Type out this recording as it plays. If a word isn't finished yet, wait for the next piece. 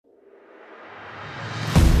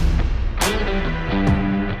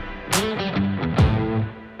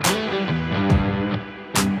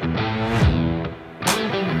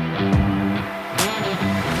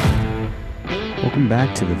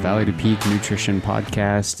back to the Valley to Peak Nutrition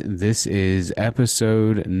Podcast. This is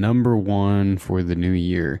episode number 1 for the new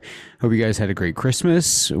year. Hope you guys had a great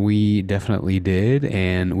Christmas. We definitely did,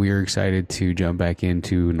 and we are excited to jump back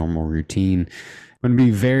into normal routine. I'm going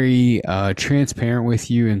to be very transparent with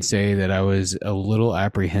you and say that I was a little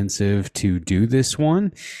apprehensive to do this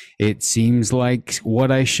one. It seems like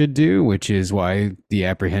what I should do, which is why the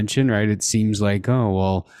apprehension, right? It seems like, oh,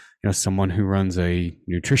 well, someone who runs a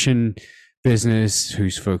nutrition business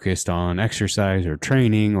who's focused on exercise or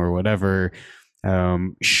training or whatever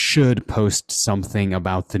should post something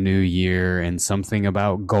about the new year and something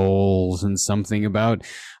about goals and something about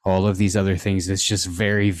all of these other things. It's just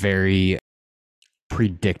very, very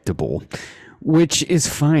predictable, which is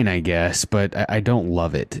fine, I guess, but I don't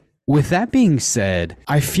love it. With that being said,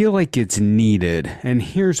 I feel like it's needed, and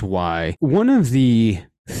here's why. One of the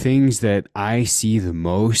things that I see the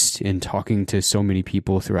most in talking to so many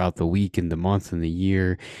people throughout the week and the month and the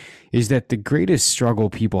year is that the greatest struggle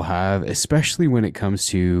people have, especially when it comes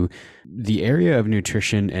to the area of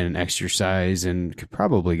nutrition and exercise, and could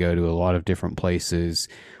probably go to a lot of different places,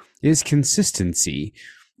 is consistency.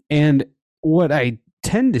 And what I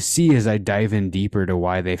tend to see as I dive in deeper to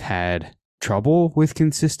why they've had trouble with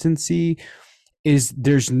consistency is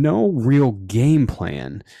there's no real game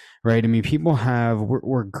plan, right? I mean, people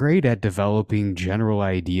we're great at developing general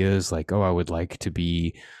ideas like, oh, I would like to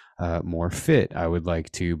be more fit. I would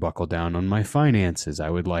like to buckle down on my finances. I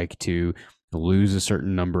would like to lose a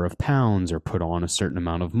certain number of pounds or put on a certain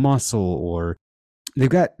amount of muscle, or they've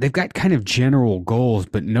got kind of general goals,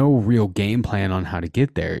 but no real game plan on how to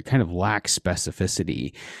get there. It kind of lacks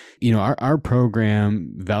specificity. Our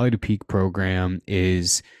program, Valley to Peak program,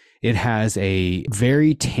 it has a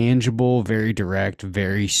very tangible, very direct,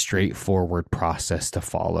 very straightforward process to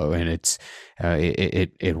follow, and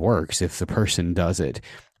it works if the person does it.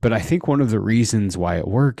 But I think one of the reasons why it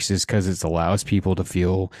works is because it allows people to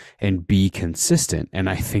feel and be consistent. And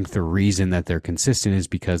I think the reason that they're consistent is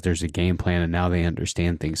because there's a game plan and now they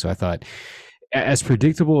understand things. So I thought, as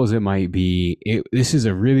predictable as it might be, this is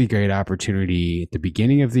a really great opportunity at the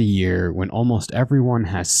beginning of the year when almost everyone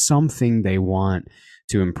has something they want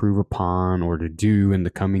to improve upon or to do in the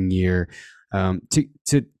coming year,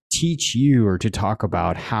 to teach you or to talk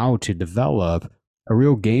about how to develop a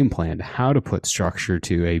real game plan, how to put structure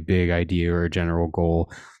to a big idea or a general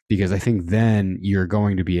goal, because I think then you're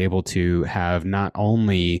going to be able to have not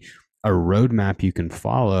only a roadmap you can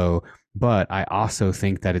follow, but I also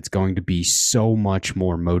think that it's going to be so much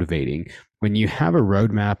more motivating. When you have a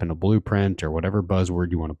roadmap and a blueprint or whatever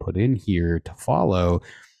buzzword you want to put in here to follow,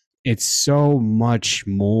 it's so much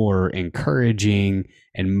more encouraging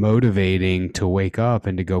and motivating to wake up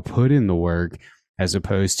and to go put in the work, as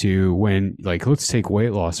opposed to when, like, let's take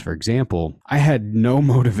weight loss, for example. I had no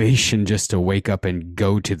motivation just to wake up and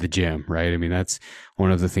go to the gym, right? I mean, that's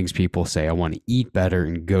one of the things people say, I want to eat better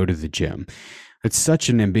and go to the gym. It's such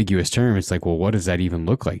an ambiguous term. It's like, well, what does that even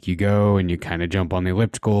look like? You go and you kind of jump on the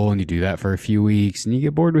elliptical and you do that for a few weeks and you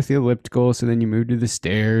get bored with the elliptical. So then you move to the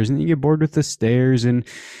stairs and you get bored with the stairs and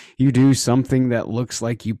you do something that looks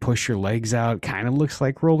like you push your legs out, kind of looks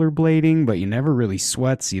like rollerblading, but you never really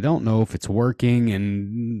sweat. So you don't know if it's working.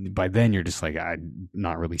 And by then you're just like, I'm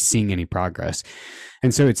not really seeing any progress.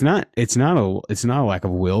 And so it's not a lack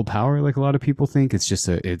of willpower like a lot of people think. It's just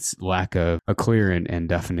it's lack of a clear and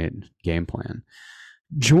definite game plan.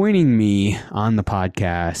 Joining me on the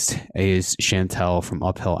podcast is Chantel from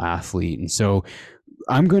Uphill Athlete. And so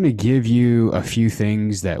I'm going to give you a few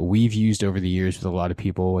things that we've used over the years with a lot of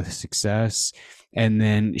people with success. And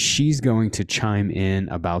then she's going to chime in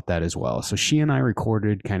about that as well. So she and I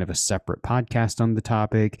recorded kind of a separate podcast on the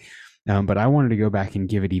topic. But I wanted to go back and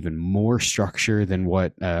give it even more structure than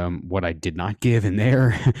what I did not give in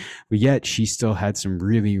there. But yet she still had some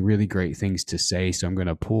really, really great things to say. So I'm going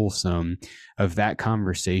to pull some of that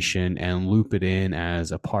conversation and loop it in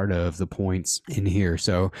as a part of the points in here.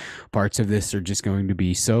 So parts of this are just going to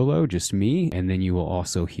be solo, just me. And then you will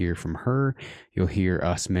also hear from her. You'll hear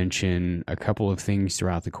us mention a couple of things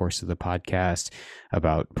throughout the course of the podcast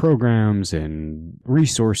about programs and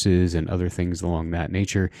resources and other things along that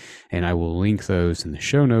nature. And I will link those in the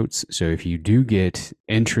show notes. So if you do get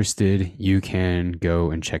interested, you can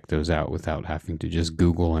go and check those out without having to just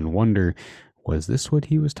Google and wonder, was this what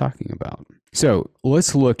he was talking about? So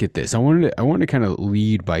let's look at this. I wanted to kind of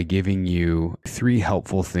lead by giving you 3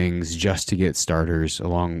 helpful things just to get started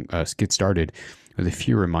with a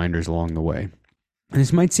few reminders along the way. And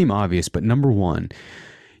this might seem obvious, but number 1,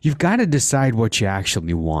 you've got to decide what you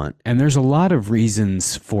actually want. And there's a lot of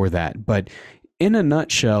reasons for that, but in a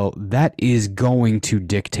nutshell, that is going to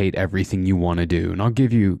dictate everything you want to do. And I'll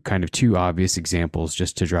give you kind of two obvious examples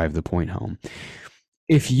just to drive the point home.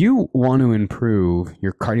 If you want to improve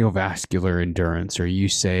your cardiovascular endurance, or you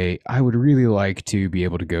say, I would really like to be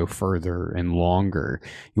able to go further and longer,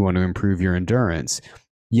 you want to improve your endurance,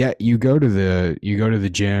 yet you go to the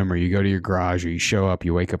gym, or you go to your garage, or you show up,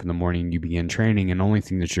 you wake up in the morning, you begin training, and the only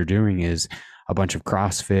thing that you're doing is a bunch of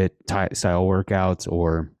CrossFit style workouts,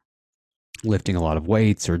 or lifting a lot of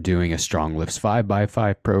weights, or doing a strong lifts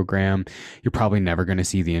 5x5 program, you're probably never going to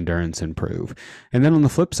see the endurance improve. And then on the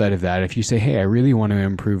flip side of that, if you say, hey, I really want to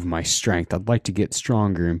improve my strength, I'd like to get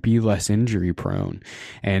stronger and be less injury prone,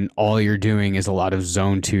 and all you're doing is a lot of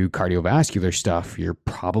zone 2 cardiovascular stuff, you're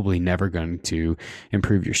probably never going to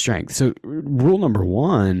improve your strength. So rule number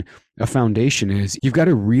one, a foundation, is you've got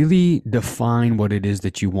to really define what it is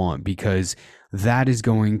that you want, because that is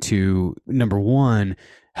going to, number one,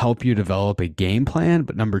 help you develop a game plan,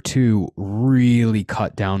 but number two, really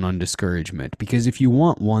cut down on discouragement. Because if you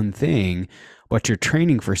want one thing, but you're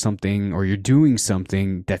training for something, or you're doing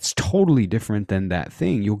something that's totally different than that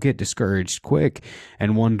thing, you'll get discouraged quick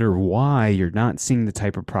and wonder why you're not seeing the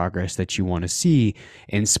type of progress that you want to see,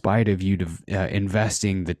 in spite of you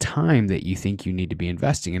investing the time that you think you need to be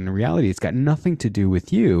investing. And in reality, it's got nothing to do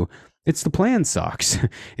with you. It's the plan sucks.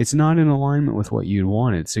 It's not in alignment with what you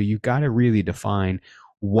wanted. So you've got to really define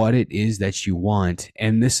what it is that you want.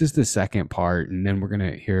 And this is the second part. And then we're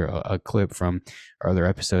going to hear a clip from our other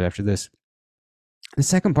episode after this. The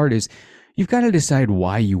second part is you've got to decide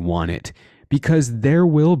why you want it, because there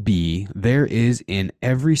is in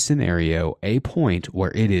every scenario a point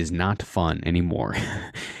where it is not fun anymore.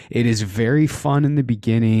 It is very fun in the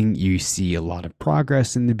beginning. You see a lot of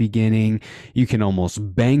progress in the beginning. You can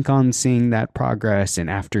almost bank on seeing that progress. And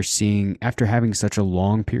after having such a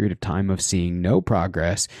long period of time of seeing no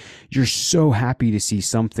progress, you're so happy to see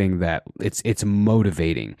something that it's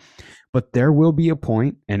motivating. But there will be a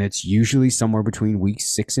point, and it's usually somewhere between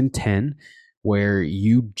weeks 6 and 10, where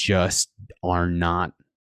you just are not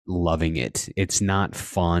loving it. It's not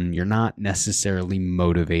fun. You're not necessarily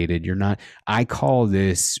motivated. I call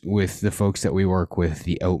this, with the folks that we work with,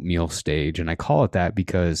 the oatmeal stage. And I call it that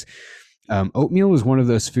because oatmeal is one of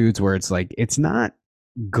those foods where it's like, it's not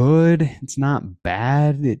good. It's not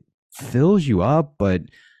bad. It fills you up, but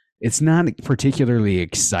it's not particularly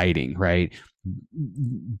exciting, right?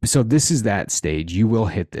 So this is that stage. You will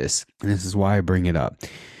hit this. And this is why I bring it up.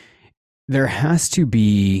 There has to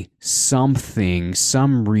be something,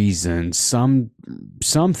 some reason, something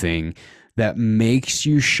that makes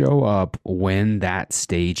you show up when that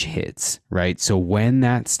stage hits, right? So when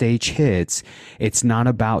that stage hits, it's not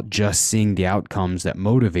about just seeing the outcomes that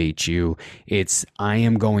motivate you. It's, I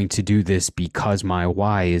am going to do this because my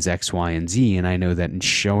why is X, Y, and Z. And I know that in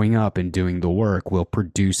showing up and doing the work will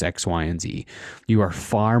produce X, Y, and Z. You are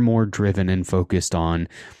far more driven and focused on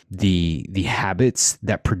the habits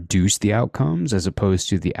that produce the outcomes as opposed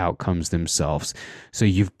to the outcomes themselves. So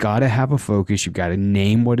you've got to have a focus. You've got to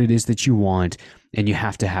name what it is that you want, and you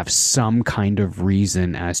have to have some kind of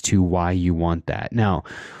reason as to why you want that. Now,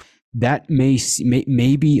 that may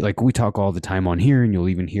be, like we talk all the time on here, and you'll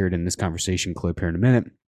even hear it in this conversation clip here in a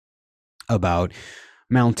minute, about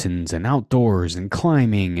mountains and outdoors and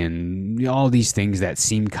climbing and all these things that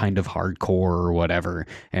seem kind of hardcore or whatever.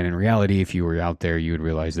 And in reality, if you were out there, you would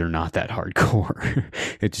realize they're not that hardcore.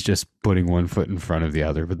 It's just putting one foot in front of the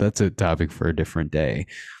other. But that's a topic for a different day.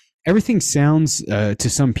 Everything sounds to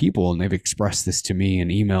some people, and they've expressed this to me in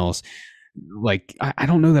emails, like, I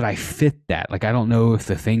don't know that I fit that. Like, I don't know if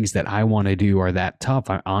the things that I want to do are that tough.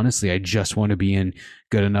 Honestly, I just want to be in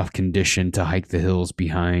good enough condition to hike the hills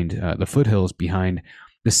behind the foothills behind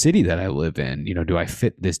the city that I live in. You know, do I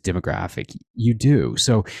fit this demographic? You do.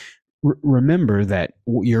 So remember that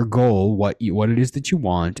your goal, what it is that you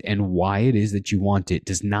want and why it is that you want it,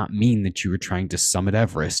 does not mean that you are trying to summit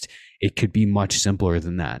Everest. It could be much simpler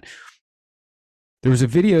than that. There was a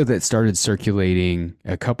video that started circulating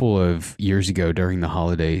a couple of years ago during the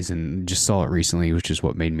holidays, and just saw it recently, which is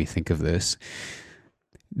what made me think of this.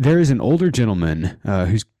 There is an older gentleman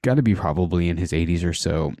who's got to be probably in his 80s or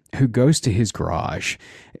so, who goes to his garage,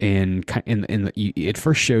 and it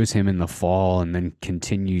first shows him in the fall and then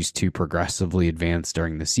continues to progressively advance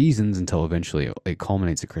during the seasons until eventually it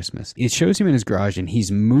culminates at Christmas. It shows him in his garage, and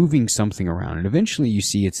he's moving something around, and eventually you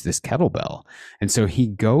see it's this kettlebell. And so he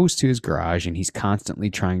goes to his garage, and he's constantly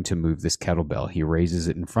trying to move this kettlebell. He raises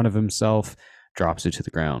it in front of himself, drops it to the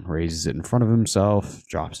ground, raises it in front of himself,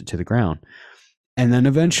 drops it to the ground. And then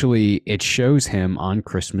eventually it shows him on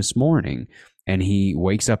Christmas morning, and he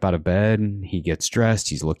wakes up out of bed, he gets dressed,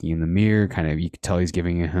 he's looking in the mirror, kind of, you can tell he's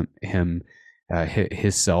giving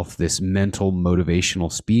his self this mental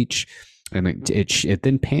motivational speech. And it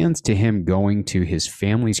then pans to him going to his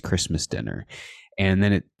family's Christmas dinner. And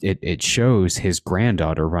then it shows his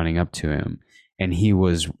granddaughter running up to him. And he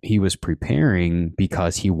was preparing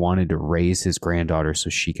because he wanted to raise his granddaughter so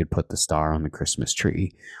she could put the star on the Christmas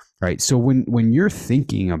tree. Right. So when you're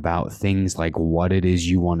thinking about things like what it is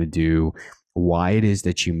you want to do, why it is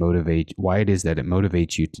that it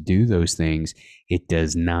motivates you to do those things, it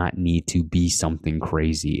does not need to be something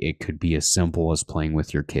crazy. It could be as simple as playing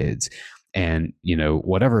with your kids. And,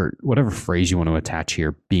 whatever phrase you want to attach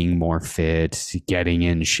here, being more fit, getting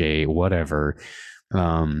in shape, whatever,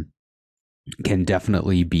 can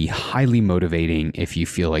definitely be highly motivating if you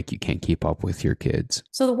feel like you can't keep up with your kids.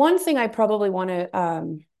 So the one thing I probably want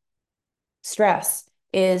to stress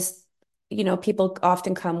is, people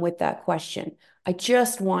often come with that question. I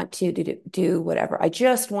just want to do whatever. I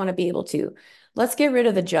just want to be able to. Let's get rid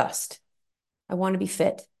of the just. I want to be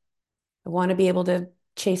fit. I want to be able to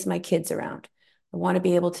chase my kids around. I want to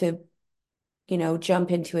be able to,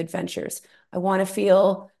 jump into adventures. I want to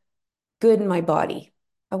feel good in my body.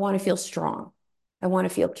 I want to feel strong. I want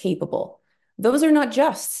to feel capable. Those are not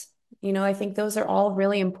justs. I think those are all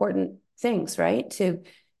really important things, right? To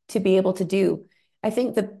be able to do. I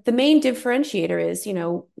think the main differentiator is,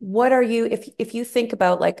 what are you, if you think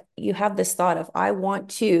about, like, you have this thought of, I want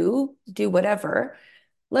to do whatever,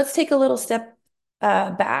 let's take a little step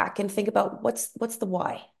back and think about what's the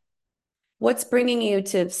why? What's bringing you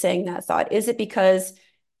to saying that thought? Is it because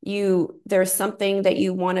there's something that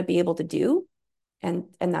you want to be able to do? And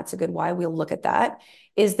that's a good why. We'll look at that.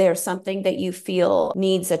 Is there something that you feel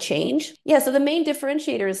needs a change? Yeah. So the main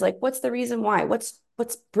differentiator is, like, what's the reason why? What's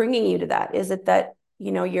bringing you to that? Is it that,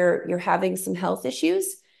 you're having some health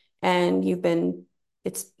issues and you've been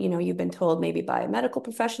told maybe by a medical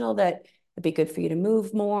professional that it'd be good for you to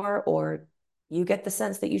move more, or you get the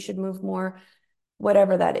sense that you should move more,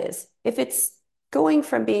 whatever that is. If it's going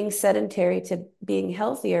from being sedentary to being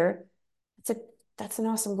healthier, that's an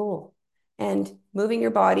awesome goal. And moving your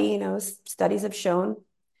body, studies have shown,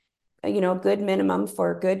 a good minimum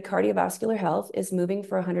for good cardiovascular health is moving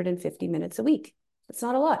for 150 minutes a week. That's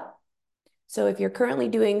not a lot. So if you're currently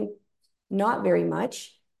doing not very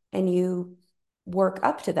much and you work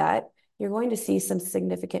up to that, you're going to see some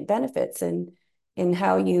significant benefits in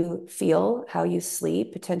how you feel, how you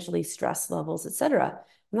sleep, potentially stress levels, et cetera.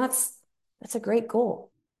 And that's a great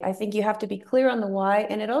goal. I think you have to be clear on the why.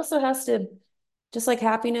 And it also has to, just like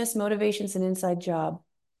happiness, motivation's an inside job.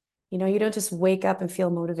 You don't just wake up and feel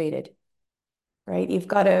motivated, right? You've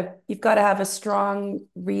got to have a strong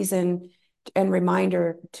reason and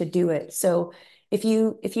reminder to do it. So if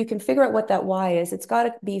you can figure out what that why is, it's got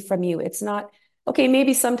to be from you. It's not, okay,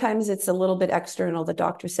 maybe sometimes it's a little bit external. The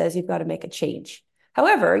doctor says you've got to make a change.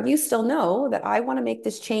 However, you still know that I want to make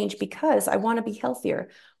this change because I want to be healthier,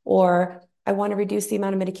 or I want to reduce the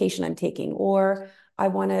amount of medication I'm taking, or I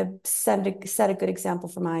want to set a good example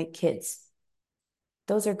for my kids.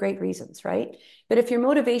 Those are great reasons, right? But if your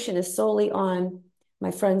motivation is solely on, my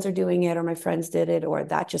friends are doing it, or my friends did it, or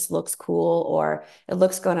that just looks cool, or it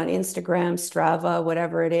looks good on Instagram, Strava,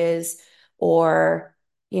 whatever it is, or,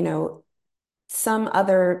 some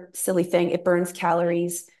other silly thing, it burns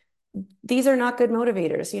calories. These are not good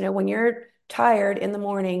motivators. When you're tired in the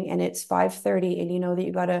morning and it's 5:30 and you know that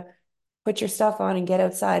you got to put your stuff on and get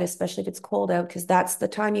outside, especially if it's cold out, because that's the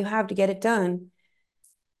time you have to get it done,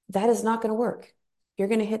 that is not going to work. You're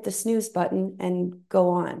going to hit the snooze button and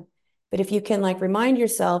go on. But if you can, like, remind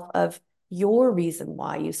yourself of your reason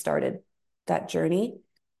why you started that journey,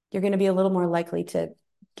 you're going to be a little more likely to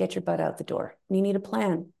get your butt out the door. And you need a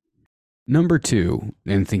plan. Number two,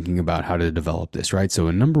 in thinking about how to develop this, right? So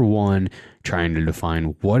in number one, trying to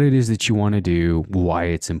define what it is that you want to do, why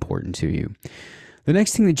it's important to you. The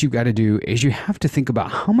next thing that you've got to do is you have to think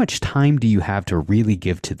about how much time do you have to really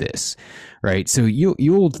give to this, right? So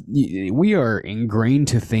we are ingrained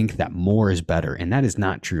to think that more is better, and that is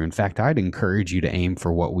not true. In fact, I'd encourage you to aim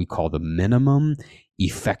for what we call the minimum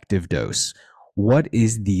effective dose. What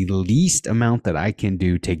is the least amount that I can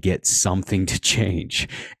do to get something to change?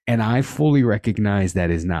 And I fully recognize that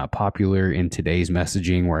is not popular in today's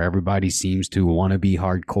messaging, where everybody seems to want to be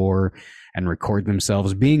hardcore and record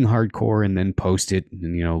themselves being hardcore and then post it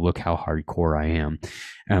and, look how hardcore I am.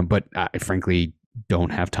 But I frankly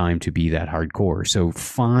don't have time to be that hardcore. So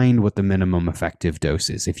find what the minimum effective dose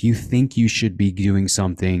is. If you think you should be doing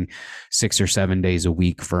something 6 or 7 days a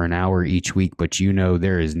week for an hour each week, but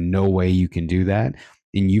there is no way you can do that,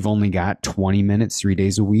 and you've only got 20 minutes 3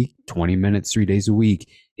 days a week, 20 minutes 3 days a week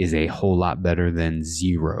is a whole lot better than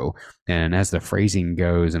zero. And as the phrasing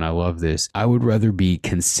goes, and I love this, I would rather be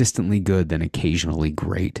consistently good than occasionally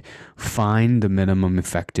great. Find the minimum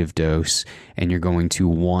effective dose, and you're going to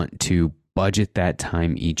want to budget that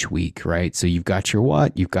time each week, right? So you've got your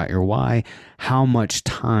what, you've got your why. How much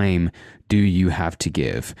time do you have to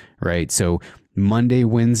give, right? So Monday,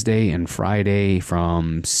 Wednesday, and Friday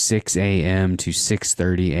from 6 a.m. to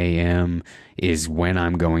 6:30 a.m. is when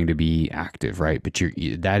I'm going to be active, right? But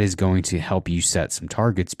that is going to help you set some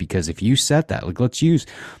targets, because if you set that, like let's use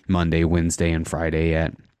Monday, Wednesday, and Friday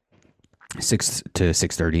at 6 to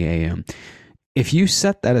 6:30 a.m. If you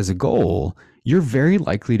set that as a goal, you're very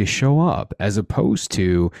likely to show up, as opposed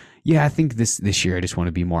to, yeah, I think this year I just want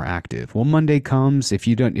to be more active. Well, Monday comes, if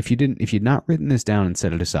you'd not written this down and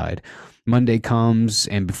set it aside, Monday comes,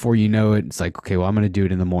 and before you know it, it's like, okay, well, I'm going to do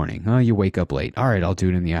it in the morning. Oh, you wake up late. All right, I'll do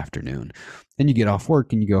it in the afternoon. Then you get off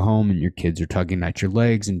work and you go home and your kids are tugging at your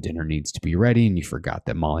legs and dinner needs to be ready and you forgot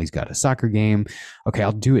that Molly's got a soccer game. Okay,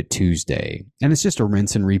 I'll do it Tuesday. And it's just a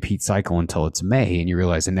rinse and repeat cycle until it's May and you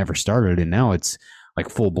realize it never started, and now it's like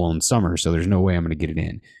full blown summer, so there's no way I'm going to get it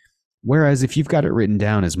in. Whereas if you've got it written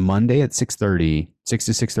down as Monday at 6 to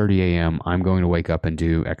 6:30 a.m., I'm going to wake up and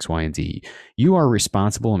do X, Y, and Z. You are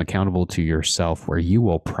responsible and accountable to yourself, where you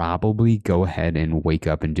will probably go ahead and wake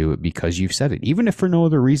up and do it because you've said it, even if for no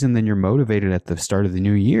other reason than you're motivated at the start of the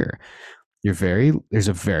new year. There's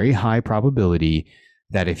a very high probability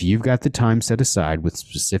that if you've got the time set aside with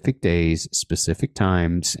specific days, specific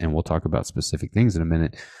times, and we'll talk about specific things in a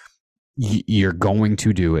minute, you're going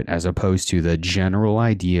to do it, as opposed to the general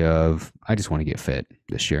idea of, I just want to get fit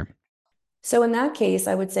this year. So in that case,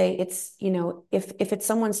 I would say it's, if it's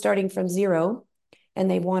someone starting from zero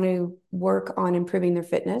and they want to work on improving their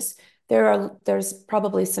fitness, there's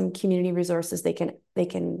probably some community resources they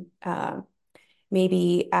can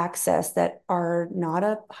maybe access that are not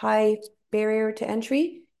a high barrier to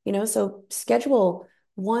entry. So schedule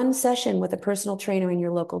one session with a personal trainer in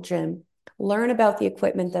your local gym. Learn about the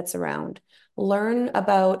equipment that's around. Learn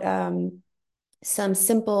about some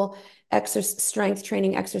simple strength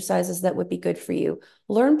training exercises that would be good for you.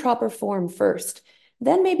 Learn proper form first.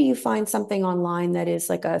 Then maybe you find something online that is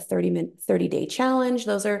like a 30-day challenge.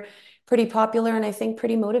 Those are pretty popular and I think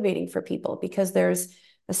pretty motivating for people, because there's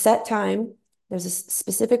a set time, there's a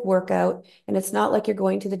specific workout, and it's not like you're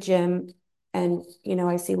going to the gym and,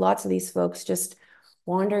 I see lots of these folks just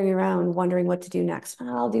wandering around, wondering what to do next.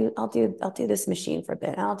 I'll do this machine for a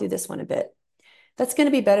bit. I'll do this one a bit. That's going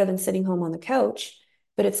to be better than sitting home on the couch,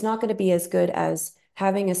 but it's not going to be as good as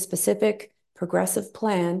having a specific progressive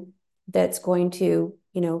plan that's going to,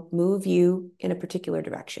 move you in a particular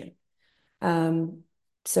direction.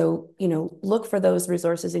 So, look for those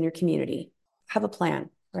resources in your community. Have a plan,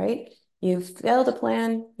 right? You've failed a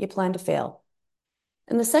plan, you plan to fail.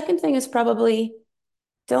 And the second thing is probably,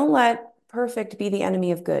 don't let perfect be the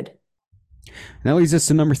enemy of good. That leads us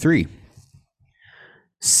to number 3.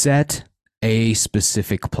 Set a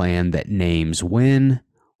specific plan that names when,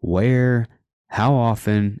 where, how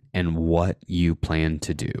often, and what you plan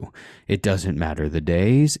to do. It doesn't matter the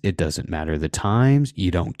days. It doesn't matter the times. You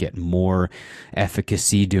don't get more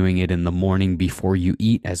efficacy doing it in the morning before you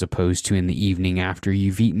eat as opposed to in the evening after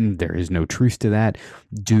you've eaten. There is no truth to that.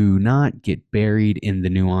 Do not get buried in the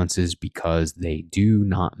nuances because they do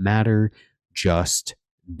not matter. Just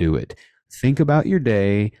do it. Think about your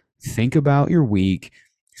day. Think about your week.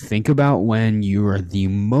 Think about when you are the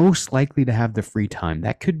most likely to have the free time.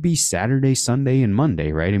 That could be Saturday, Sunday, and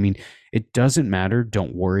Monday, right? I mean, it doesn't matter.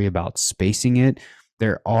 Don't worry about spacing it.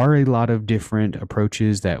 There are a lot of different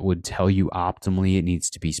approaches that would tell you optimally it needs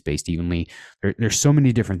to be spaced evenly. There's so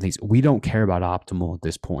many different things. We don't care about optimal at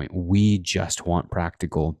this point. We just want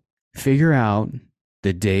practical. Figure out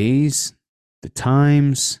the days, the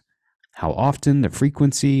times, how often, the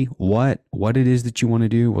frequency, what it is that you want to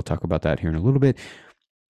do. We'll talk about that here in a little bit.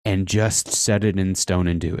 And just set it in stone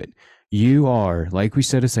and do it. You are, like we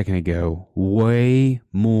said a second ago, way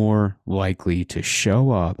more likely to show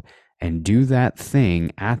up and do that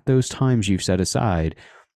thing at those times you've set aside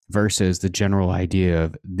versus the general idea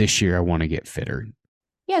of, this year I want to get fitter.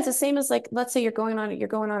 Yeah, it's the same as, like, let's say you're going on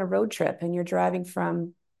a road trip and you're driving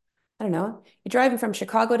from, I don't know, you're driving from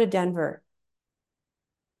Chicago to Denver.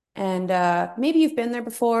 And maybe you've been there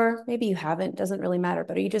before, maybe you haven't, doesn't really matter.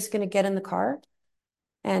 But are you just going to get in the car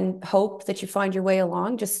and hope that you find your way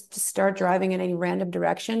along, just to start driving in any random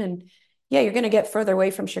direction? And yeah, you're going to get further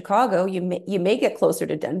away from Chicago. You may get closer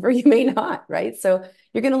to Denver. You may not, right? So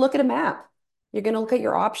you're going to look at a map. You're going to look at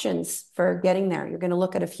your options for getting there. You're going to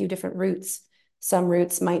look at a few different routes. Some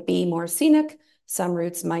routes might be more scenic. Some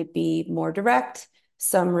routes might be more direct.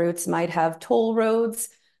 Some routes might have toll roads.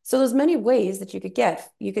 So there's many ways that you could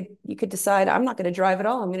get. You could decide, I'm not going to drive at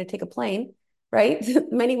all. I'm going to take a plane, right?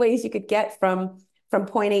 Many ways you could get from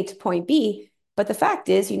point A to point B. But the fact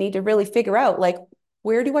is, you need to really figure out, like,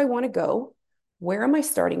 where do I want to go? Where am I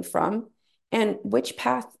starting from? And which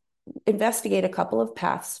path, investigate a couple of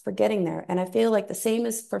paths for getting there. And I feel like the same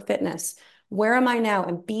is for fitness. Where am I now?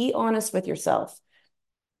 And be honest with yourself.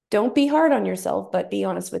 Don't be hard on yourself, but be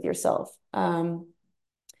honest with yourself.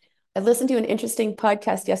 I listened to an interesting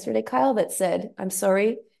podcast yesterday, Kyle, that said, I'm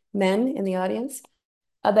sorry, men in the audience,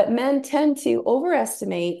 that men tend to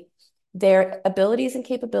overestimate their abilities and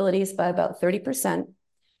capabilities by about 30%,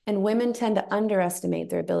 and women tend to underestimate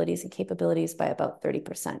their abilities and capabilities by about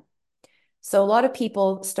 30%. So a lot of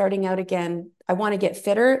people starting out again, I want to get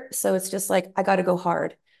fitter. So it's just like, I got to go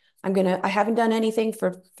hard. I haven't done anything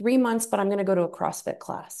for 3 months, but I'm going to go to a CrossFit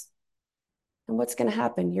class. And what's going to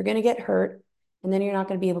happen? You're going to get hurt, and then you're not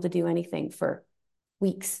going to be able to do anything for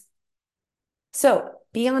weeks. So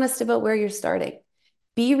be honest about where you're starting.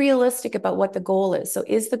 Be realistic about what the goal is. So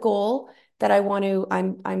is the goal that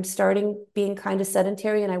I'm starting being kind of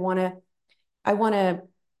sedentary, and I want to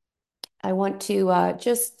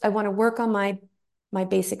work on my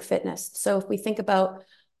basic fitness. So if we think about,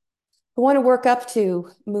 I want to work up to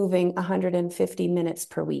moving 150 minutes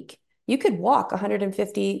per week. You could walk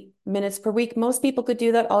 150 minutes per week. Most people could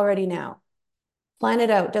do that already now. Plan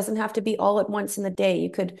it out. It doesn't have to be all at once in the day. You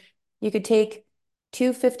could take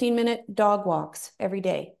 2 15-minute dog walks every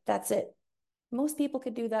day. That's it. Most people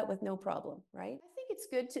could do that with no problem, right? I think it's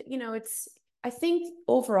good to, I think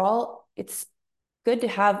overall it's good to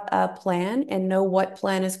have a plan and know what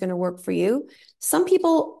plan is going to work for you. Some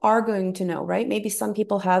people are going to know, right? Maybe some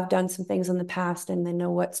people have done some things in the past and they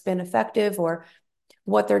know what's been effective or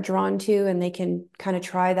what they're drawn to, and they can kind of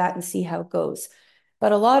try that and see how it goes.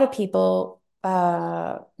 But a lot of people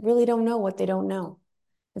really don't know what they don't know.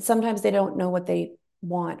 And sometimes they don't know what they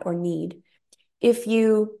want or need. If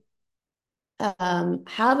you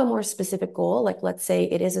have a more specific goal, like let's say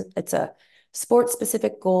it's a sports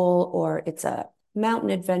specific goal, or it's a mountain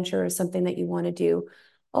adventure or something that you want to do.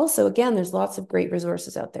 Also, again, there's lots of great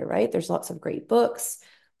resources out there, right? There's lots of great books,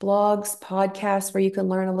 blogs, podcasts where you can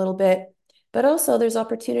learn a little bit. But also there's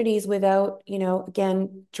opportunities without,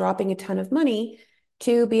 again, dropping a ton of money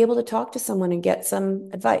to be able to talk to someone and get some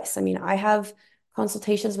advice. I mean, I have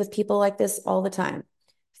consultations with people like this all the time.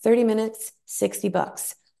 30 minutes,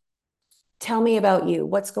 $60. Tell me about you.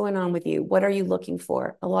 What's going on with you? What are you looking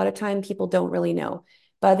for? A lot of time people don't really know.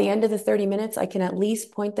 By the end of the 30 minutes, I can at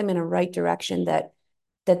least point them in a right direction that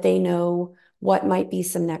they know what might be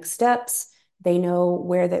some next steps. They know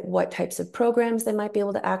what types of programs they might be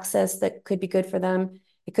able to access that could be good for them.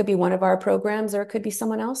 It could be one of our programs, or it could be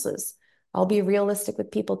someone else's. I'll be realistic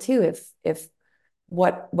with people too if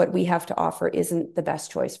what we have to offer isn't the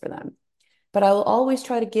best choice for them. But I will always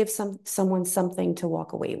try to give someone something to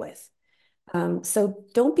walk away with. So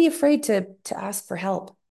don't be afraid to ask for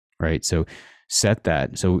help. Right. So set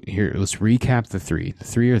that. So here, let's recap the three. The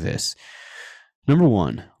three are this. Number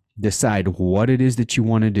one, decide what it is that you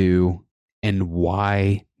want to do and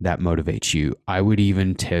why that motivates you. I would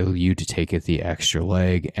even tell you to take it the extra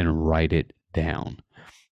leg and write it down.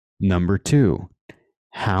 Number two,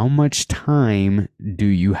 how much time do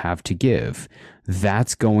you have to give?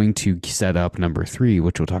 That's going to set up number three,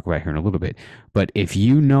 which we'll talk about here in a little bit. But if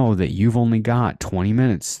you know that you've only got 20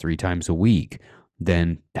 minutes 3 times a week,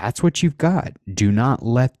 then that's what you've got. Do not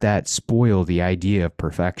let that spoil the idea of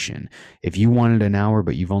perfection. If you wanted an hour,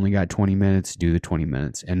 but you've only got 20 minutes, do the 20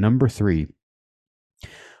 minutes. And number three,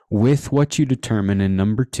 with what you determine, and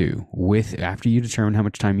number two, after you determine how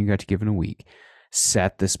much time you got to give in a week,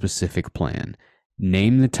 set the specific plan.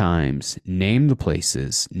 Name the times, name the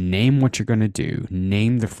places, name what you're going to do,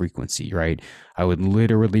 name the frequency, right? I would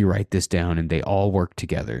literally write this down, and they all work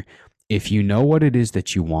together. If you know what it is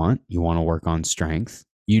that you want to work on strength,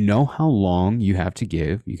 you know how long you have to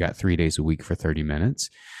give. You got 3 days a week for 30 minutes.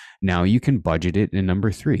 Now you can budget it in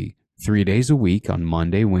number 3. 3 days a week on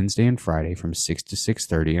Monday, Wednesday, and Friday from 6 to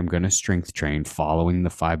 6:30. I'm going to strength train following the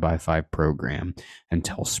 5x5 program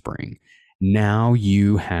until spring. Now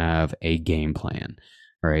you have a game plan,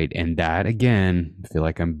 right? And that, again, I feel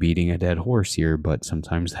like I'm beating a dead horse here, but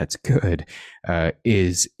sometimes that's good,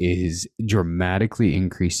 is dramatically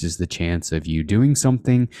increases the chance of you doing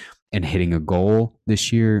something and hitting a goal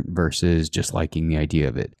this year versus just liking the idea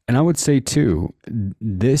of it. And I would say too,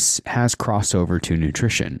 this has crossover to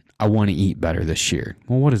nutrition. I want to eat better this year.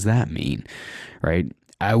 Well, what does that mean, right?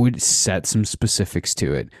 I would set some specifics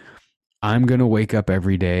to it. I'm going to wake up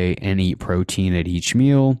every day and eat protein at each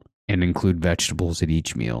meal and include vegetables at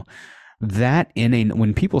each meal.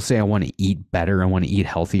 When people say I want to eat better, I want to eat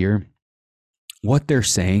healthier, what they're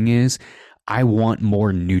saying is, I want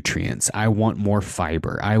more nutrients. I want more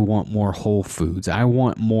fiber. I want more whole foods. I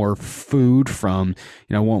want more food from,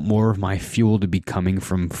 I want more of my fuel to be coming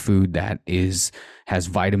from food that has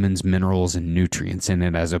vitamins, minerals, and nutrients in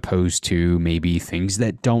it, as opposed to maybe things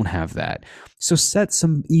that don't have that. So set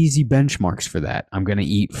some easy benchmarks for that. I'm going to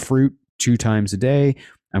eat fruit 2 times a day.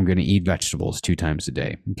 I'm going to eat vegetables 2 times a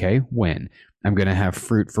day. Okay. When? I'm going to have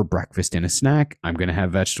fruit for breakfast and a snack. I'm going to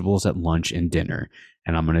have vegetables at lunch and dinner.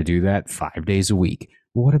 And I'm going to do that 5 days a week.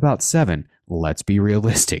 What about 7? Let's be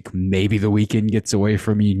realistic. Maybe the weekend gets away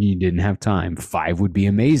from you and you didn't have time. 5 would be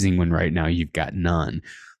amazing when right now you've got none.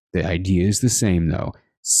 The idea is the same though.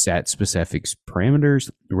 Set specific parameters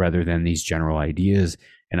rather than these general ideas.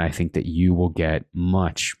 And I think that you will get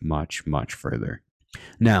much, much, much further.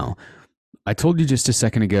 Now, I told you just a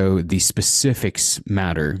second ago, the specifics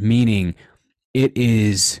matter, meaning it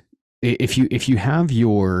is, if you have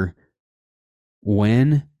your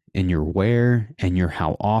when and your where and your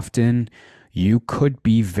how often, you could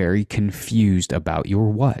be very confused about your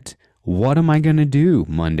what. What am I going to do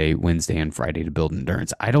Monday, Wednesday, and Friday to build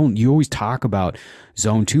endurance? You always talk about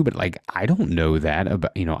zone 2, but like, I don't know that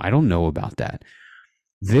about, I don't know about that.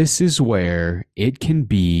 This is where it can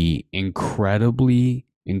be incredibly,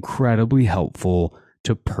 incredibly helpful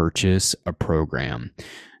to purchase a program.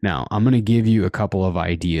 Now, I'm going to give you a couple of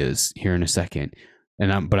ideas here in a second.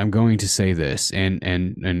 But I'm going to say this, and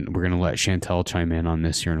we're going to let Chantel chime in on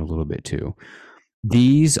this here in a little bit too.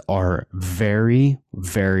 These are very,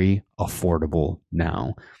 very affordable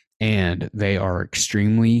now, and they are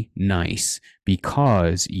extremely nice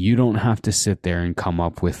because you don't have to sit there and come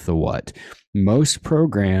up with the what. Most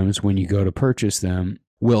programs, when you go to purchase them,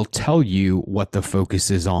 will tell you what the focus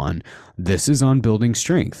is on. This is on building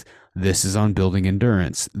strength. This is on building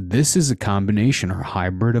endurance. This is a combination or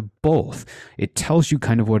hybrid of both. It tells you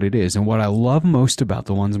kind of what it is. And what I love most about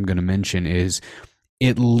the ones I'm going to mention is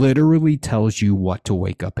it literally tells you what to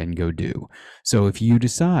wake up and go do. So if you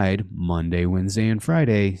decide Monday, Wednesday, and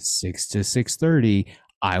Friday, 6 to 6:30,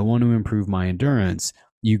 I want to improve my endurance,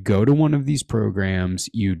 you go to one of these programs,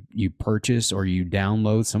 you purchase or you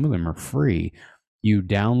download, some of them are free. You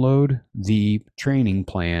download the training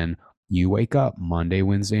plan. You wake up Monday,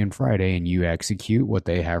 Wednesday, and Friday, and you execute what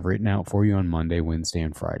they have written out for you on Monday, Wednesday,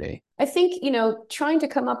 and Friday. I think, trying to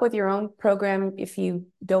come up with your own program, if you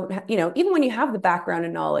don't, even when you have the background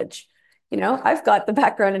and knowledge, I've got the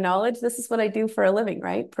background and knowledge. This is what I do for a living,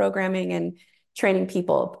 right? Programming and training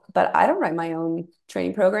people, but I don't write my own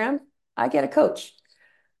training program. I get a coach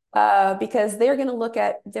because they're going to look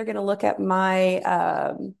at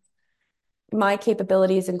my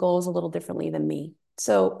capabilities and goals a little differently than me.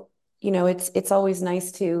 So, it's always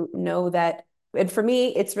nice to know that. And for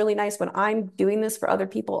me, it's really nice when I'm doing this for other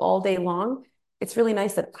people all day long. It's really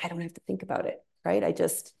nice that I don't have to think about it, right? I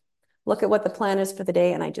just look at what the plan is for the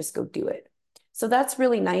day and I just go do it. So that's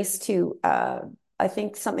really nice to, I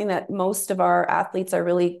think something that most of our athletes are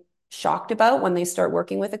really shocked about when they start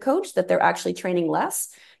working with a coach, that they're actually training less.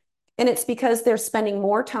 And it's because they're spending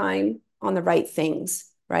more time on the right things,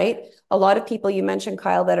 right? A lot of people you mentioned,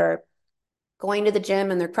 Kyle, that are going to the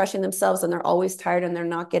gym and they're crushing themselves and they're always tired and they're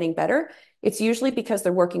not getting better. It's usually because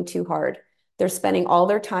they're working too hard. They're spending all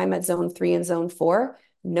their time at zone 3 and zone 4,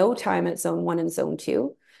 no time at zone 1 and zone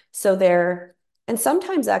 2. And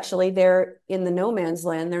sometimes actually they're in the no man's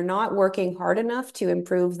land. They're not working hard enough to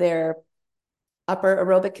improve their upper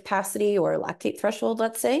aerobic capacity or lactate threshold,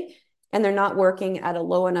 let's say, and they're not working at a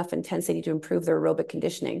low enough intensity to improve their aerobic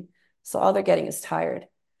conditioning. So all they're getting is tired.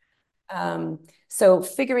 So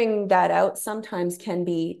figuring that out sometimes can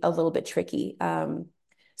be a little bit tricky.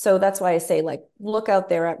 So that's why I say, like, look out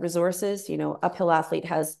there at resources. Uphill Athlete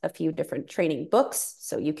has a few different training books,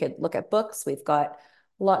 so you could look at books. We've got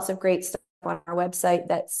lots of great stuff on our website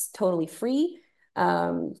that's totally free.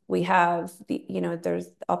 We have there's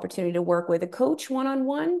the opportunity to work with a coach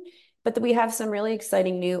one-on-one, but we have some really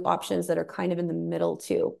exciting new options that are kind of in the middle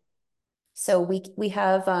too. So we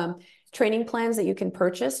have training plans that you can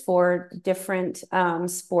purchase for different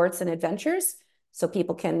sports and adventures. So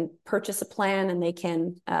people can purchase a plan and they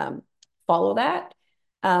can follow that.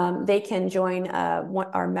 They can join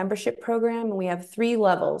our membership program, and we have 3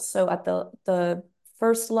 levels. So at the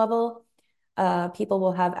first level, people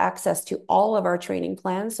will have access to all of our training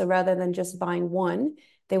plans. So rather than just buying one,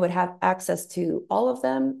 they would have access to all of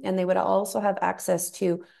them, and they would also have access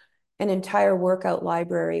to an entire workout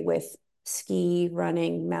library with ski,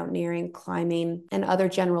 running, mountaineering, climbing, and other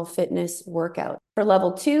general fitness workouts. For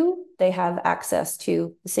level 2, they have access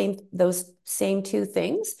to those same 2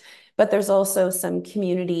 things, but there's also some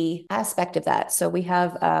community aspect of that. So we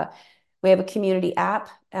have a community app,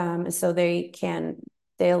 so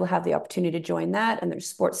they'll have the opportunity to join that, and there's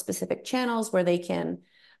sports specific channels where they can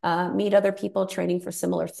meet other people training for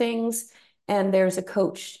similar things. And there's a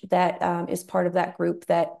coach that is part of that group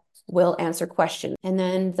that will answer questions. And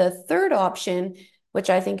then the third option, which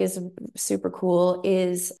I think is super cool,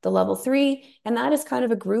 is the level 3. And that is kind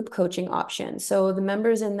of a group coaching option. So the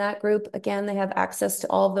members in that group, again, they have access to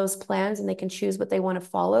all of those plans and they can choose what they want to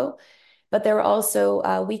follow. But there are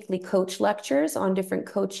also weekly coach lectures on different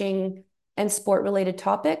coaching and sport related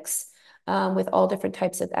topics with all different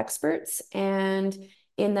types of experts. And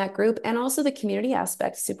in that group, and also the community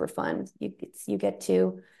aspect, super fun. You get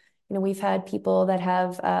to, we've had people that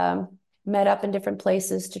have met up in different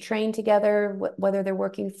places to train together, whether they're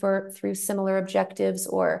working through similar objectives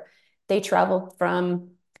or they travel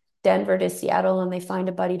from Denver to Seattle and they find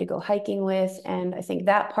a buddy to go hiking with. And I think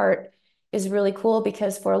that part is really cool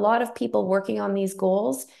because for a lot of people working on these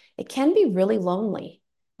goals, it can be really lonely.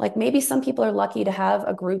 Like maybe some people are lucky to have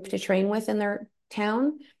a group to train with in their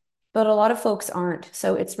town, but a lot of folks aren't.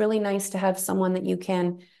 So it's really nice to have someone that you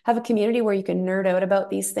can have a community where you can nerd out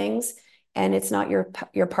about these things. And it's not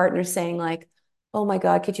your partner saying like, oh my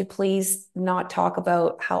God, could you please not talk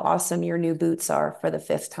about how awesome your new boots are for the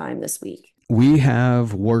 5th time this week? We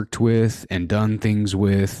have worked with and done things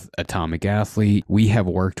with Atomic Athlete. We have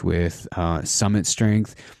worked with Summit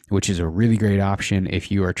Strength, which is a really great option if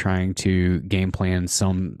you are trying to game plan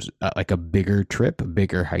some like a bigger trip, a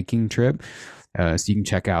bigger hiking trip. So you can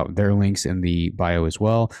check out their links in the bio as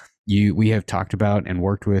well. We have talked about and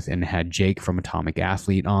worked with and had Jake from Atomic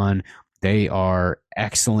Athlete on. They are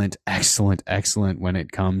excellent when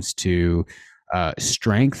it comes to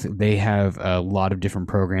strength. They have a lot of different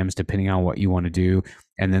programs depending on what you want to do.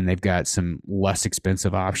 And then they've got some less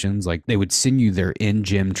expensive options. Like they would send you their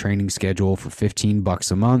in-gym training schedule for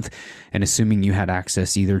 $15 a month. And assuming you had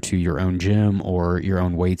access either to your own gym or your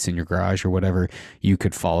own weights in your garage or whatever, you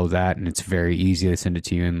could follow that. And it's very easy to send it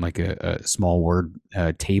to you in like a small Word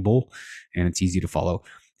table, and it's easy to follow.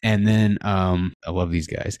 And then I love these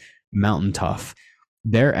guys, Mountain Tough.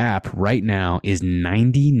 Their app right now is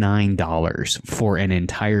 $99 for an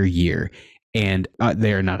entire year. And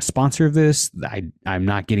they are not a sponsor of this. I'm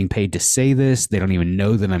not getting paid to say this. They don't even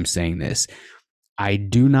know that I'm saying this. I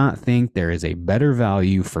do not think there is a better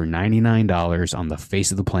value for $99 on the face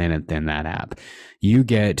of the planet than that app. You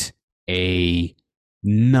get a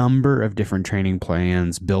number of different training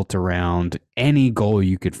plans built around any goal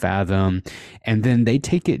you could fathom. And then they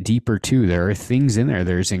take it deeper too. There are things in there.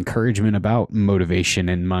 There's encouragement about motivation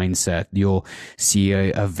and mindset. You'll see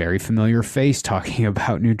a very familiar face talking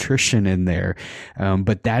about nutrition in there.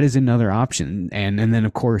 But that is another option. And then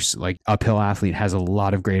of course, like Uphill Athlete has a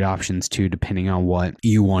lot of great options too, depending on what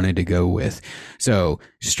you wanted to go with. So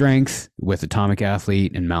strength with Atomic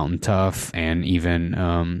Athlete and Mountain Tough, and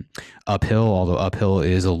even Uphill, although Uphill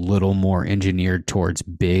is a little more engineered towards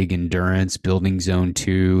big endurance, building zone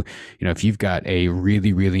 2. If you've got a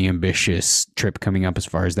really ambitious trip coming up as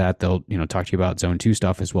far as that, they'll talk to you about zone 2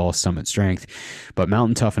 stuff as well as Summit Strength. But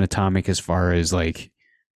Mountain Tough and Atomic, as far as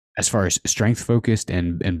strength focused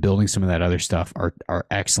and building some of that other stuff, are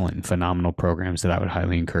excellent and phenomenal programs that I would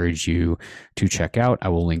highly encourage you to check out. I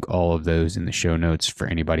will link all of those in the show notes for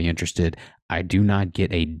anybody interested. I do not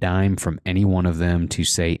get a dime from any one of them to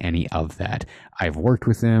say any of that. I've worked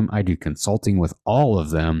with them. I do consulting with all of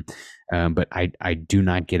them, but I do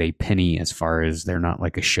not get a penny, as far as they're not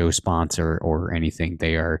like a show sponsor or anything.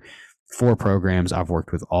 They are 4 programs. I've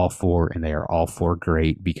worked with all 4, and they are all 4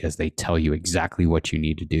 great because they tell you exactly what you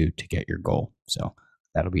need to do to get your goal. So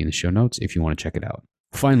that'll be in the show notes if you want to check it out.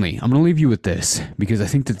 Finally, I'm going to leave you with this because I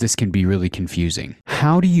think that this can be really confusing.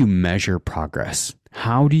 How do you measure progress?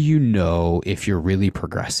 How do you know if you're really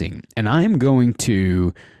progressing? And I am going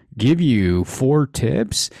to give you 4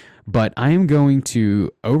 tips, but I am going to,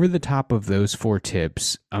 over the top of those 4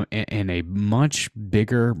 tips, in a much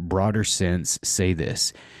bigger, broader sense, say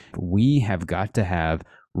this. We have got to have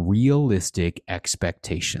realistic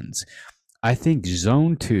expectations. I think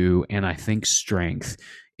zone 2 and I think strength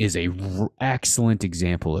is a excellent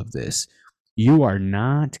example of this. You are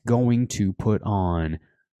not going to put on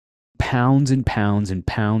pounds and pounds and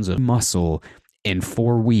pounds of muscle in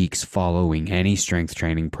 4 weeks following any strength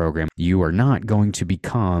training program. You are not going to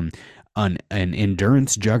become an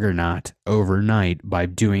endurance juggernaut overnight by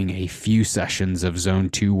doing a few sessions of zone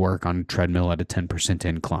 2 work on a treadmill at a 10%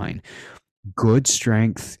 incline. Good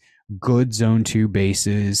strength, good zone 2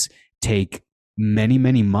 bases take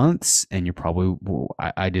many months, and you're probably,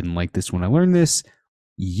 I didn't like this when I learned this,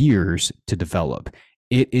 years to develop.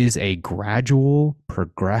 It is a gradual,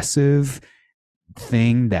 progressive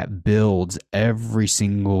thing that builds every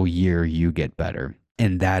single year you get better.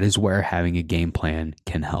 And that is where having a game plan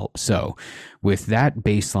can help. So, with that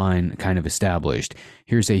baseline kind of established,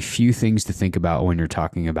 here's a few things to think about when you're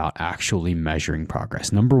talking about actually measuring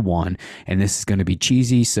progress. Number one, and this is going to be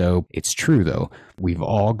cheesy, so it's true though, we've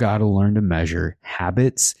all got to learn to measure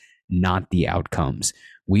habits, not the outcomes.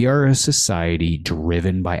 We are a society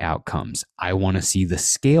driven by outcomes. I want to see the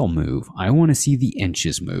scale move. I want to see the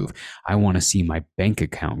inches move. I want to see my bank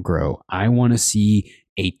account grow. I want to see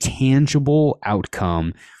a tangible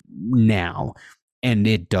outcome now. And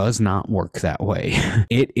it does not work that way.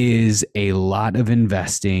 It is a lot of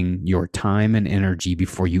investing your time and energy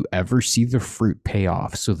before you ever see the fruit pay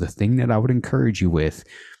off. So the thing that I would encourage you with,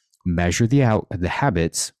 measure the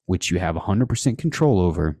habits, which you have 100% control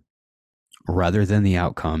over, rather than the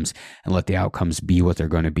outcomes, and let the outcomes be what they're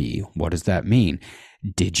going to be. What does that mean?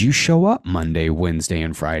 Did you show up Monday, Wednesday,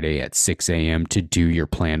 and Friday at 6 a.m. to do your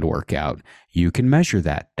planned workout? You can measure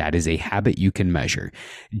that. That is a habit you can measure.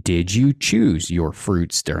 Did you choose your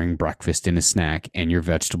fruits during breakfast and a snack, and your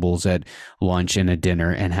vegetables at lunch and a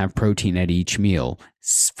dinner, and have protein at each meal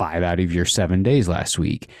 5 out of your 7 days last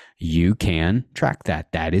week? You can track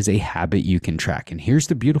that. That is a habit you can track. And here's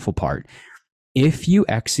the beautiful part. If you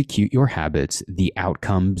execute your habits, the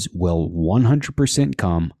outcomes will 100%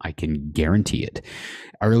 come. I can guarantee it.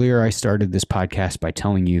 Earlier, I started this podcast by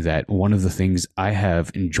telling you that one of the things I have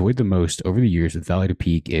enjoyed the most over the years with Valley to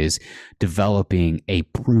Peak is developing a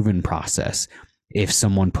proven process. If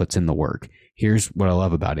someone puts in the work, here's what I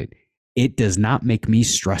love about it. It does not make me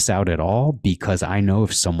stress out at all, because I know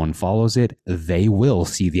if someone follows it, they will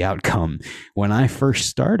see the outcome. When I first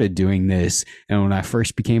started doing this, and when I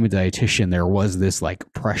first became a dietitian, there was this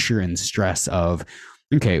like pressure and stress of,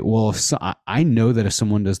 okay, well, I know that if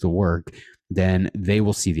someone does the work, then they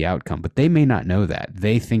will see the outcome, but they may not know that.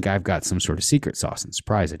 They think I've got some sort of secret sauce, and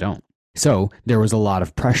surprise, I don't. So there was a lot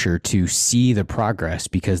of pressure to see the progress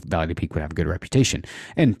because Valley to Peak would have a good reputation.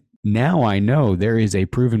 And now I know there is a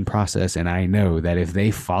proven process, and I know that if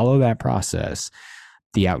they follow that process,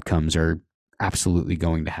 the outcomes are absolutely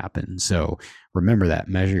going to happen. So remember that.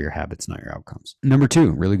 Measure your habits, not your outcomes. Number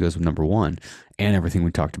two really goes with number one and everything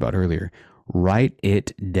we talked about earlier. Write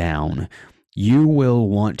it down. You will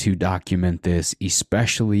want to document this,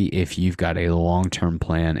 especially if you've got a long-term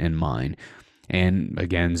plan in mind. And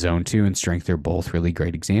again, zone 2 and strength are both really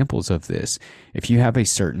great examples of this. If you have a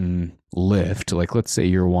certain lift, like let's say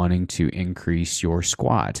you're wanting to increase your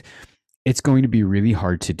squat, it's going to be really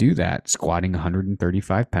hard to do that squatting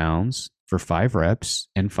 135 pounds for 5 reps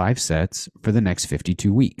and 5 sets for the next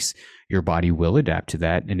 52 weeks. Your body will adapt to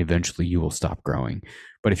that, and eventually you will stop growing.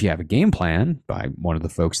 But if you have a game plan by one of the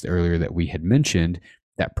folks earlier that we had mentioned,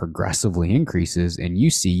 that progressively increases, and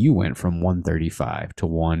you see you went from 135 to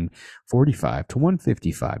 145 to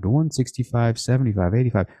 155 to 165, 75,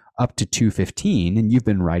 85 up to 215, and you've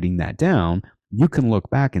been writing that down, you can look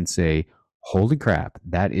back and say, holy crap,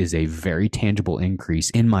 that is a very tangible increase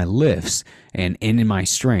in my lifts and in my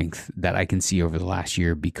strength that I can see over the last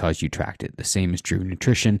year because you tracked it. The same is true of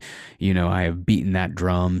nutrition. You know, I have beaten that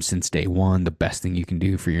drum since day one. The best thing you can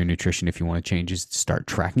do for your nutrition if you want to change is to start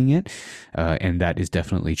tracking it. And that is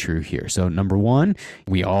definitely true here. So number one,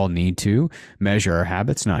 we all need to measure our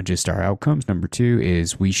habits, not just our outcomes. Number two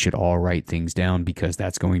is we should all write things down because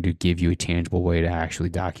that's going to give you a tangible way to actually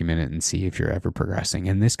document it and see if you're ever progressing.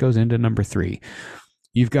 And this goes into number three.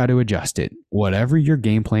 You've got to adjust it. Whatever your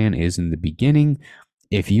game plan is in the beginning,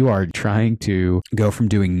 if you are trying to go from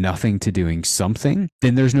doing nothing to doing something,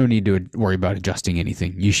 then there's no need to worry about adjusting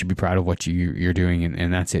anything. You should be proud of what you're doing,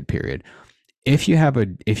 and that's it, period. If you have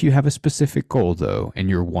a specific goal though, and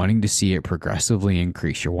you're wanting to see it progressively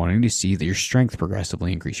increase, you're wanting to see that your strength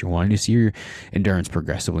progressively increase, you're wanting to see your endurance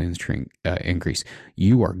progressively increase,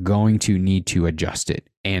 you are going to need to adjust it.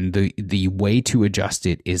 And the way to adjust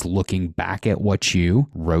it is looking back at what you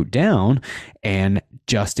wrote down and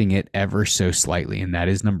adjusting it ever so slightly. And that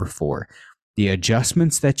is number 4. The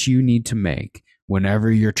adjustments that you need to make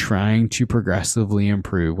whenever you're trying to progressively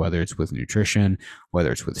improve, whether it's with nutrition,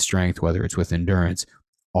 whether it's with strength, whether it's with endurance,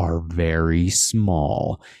 are very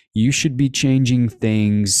small. You should be changing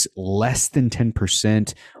things less than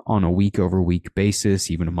 10% on a week over week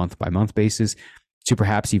basis, even a month by month basis, to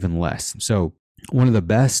perhaps even less. So one of the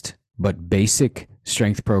best but basic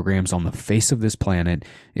strength programs on the face of this planet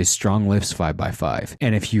is Strong Lifts 5x5.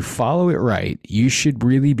 And if you follow it right, you should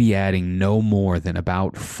really be adding no more than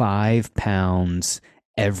about 5 pounds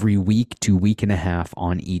every week to week and a half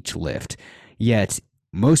on each lift. Yet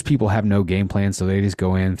Most people have no game plan, so they just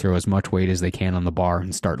go in, throw as much weight as they can on the bar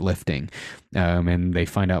and start lifting. And they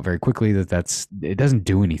find out very quickly that it doesn't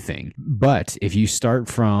do anything. But if you start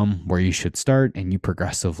from where you should start and you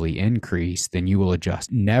progressively increase, then you will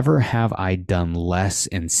adjust. Never have I done less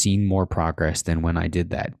and seen more progress than when I did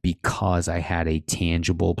that, because I had a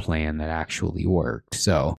tangible plan that actually worked.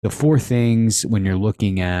 So the 4 things when you're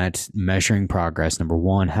looking at measuring progress: number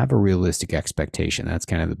 1, have a realistic expectation. That's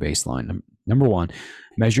kind of the baseline. Number 1,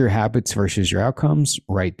 measure your habits versus your outcomes,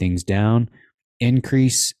 write things down,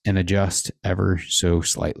 increase and adjust ever so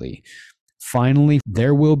slightly. Finally,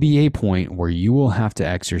 there will be a point where you will have to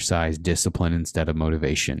exercise discipline instead of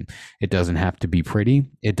motivation. It doesn't have to be pretty.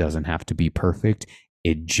 It doesn't have to be perfect.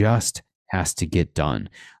 It just has to get done.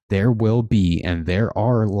 There will be, and there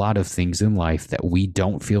are a lot of things in life that we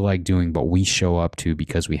don't feel like doing, but we show up to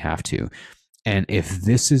because we have to. And if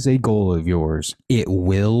this is a goal of yours, it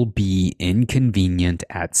will be inconvenient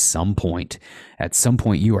at some point. At some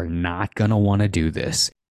point, you are not going to want to do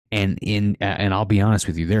this. And I'll be honest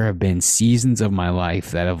with you, there have been seasons of my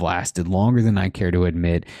life that have lasted longer than I care to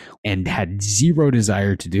admit and had zero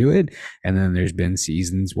desire to do it. And then there's been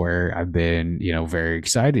seasons where I've been, very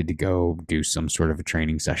excited to go do some sort of a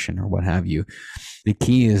training session or what have you. The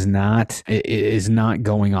key is not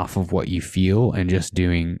going off of what you feel and just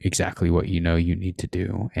doing exactly what you know you need to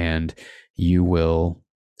do. And you will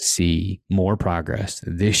see more progress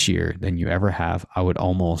this year than you ever have. I would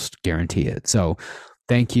almost guarantee it. So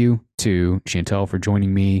thank you to Chantel for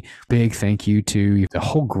joining me. Big thank you to the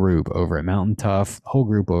whole group over at Mountain Tough, the whole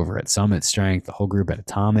group over at Summit Strength, the whole group at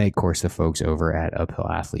Atomic, of course, the folks over at Uphill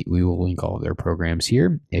Athlete. We will link all of their programs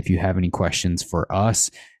here. If you have any questions for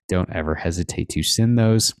us, don't ever hesitate to send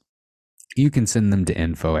those. You can send them to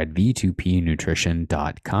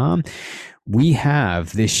info@v2pnutrition.com. We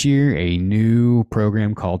have this year a new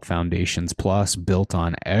program called Foundations Plus, built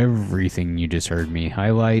on everything you just heard me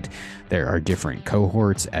highlight. There are different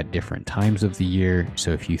cohorts at different times of the year.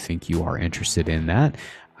 So if you think you are interested in that,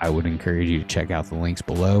 I would encourage you to check out the links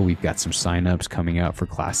below. We've got some signups coming up for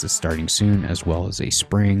classes starting soon, as well as a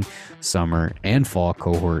spring, summer, and fall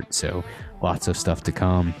cohort. So lots of stuff to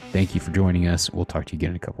come. Thank you for joining us. We'll talk to you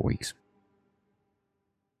again in a couple weeks.